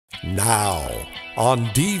Now, on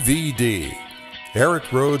DVD, Eric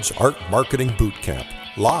Rhoads Art Marketing Bootcamp,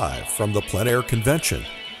 live from the Plein Air Convention.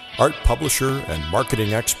 Art publisher and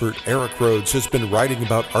marketing expert Eric Rhoads has been writing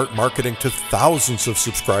about art marketing to thousands of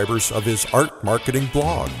subscribers of his art marketing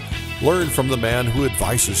blog. Learn from the man who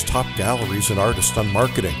advises top galleries and artists on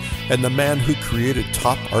marketing, and the man who created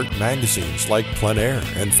top art magazines like Plein Air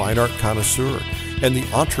and Fine Art Connoisseur, and the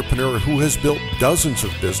entrepreneur who has built dozens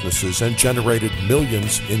of businesses and generated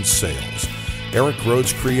millions in sales. Eric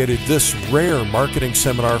Rhoads created this rare marketing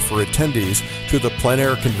seminar for attendees to the Plein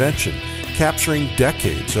Air Convention, capturing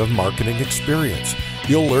decades of marketing experience.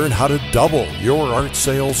 You'll learn how to double your art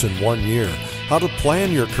sales in 1 year, how to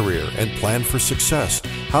plan your career and plan for success,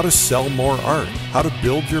 how to sell more art, how to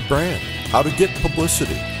build your brand, how to get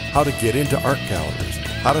publicity, how to get into art galleries,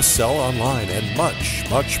 how to sell online, and much,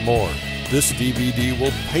 much more. This DVD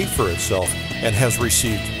will pay for itself and has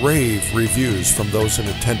received rave reviews from those in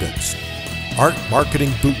attendance. Art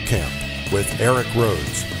Marketing Bootcamp with Eric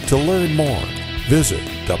Rhoads. To learn more, visit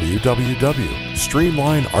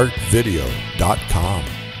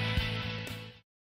www.streamlineartvideo.com.